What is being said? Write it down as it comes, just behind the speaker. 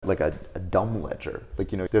a dumb ledger. Like,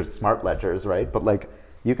 there's smart ledgers, right? But like,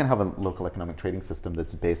 you can have a local economic trading system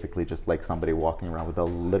that's basically just like somebody walking around with a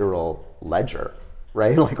literal ledger,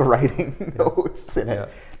 right? Like writing notes in it.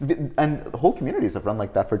 And whole communities have run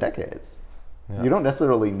like that for decades. You don't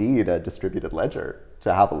necessarily need a distributed ledger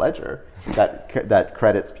to have a ledger that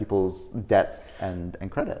credits people's debts and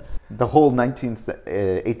credits. The whole 18th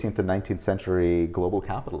and 19th century global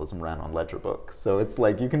capitalism ran on ledger books. So it's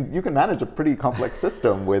like you can manage a pretty complex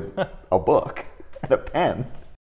system with a book and a pen.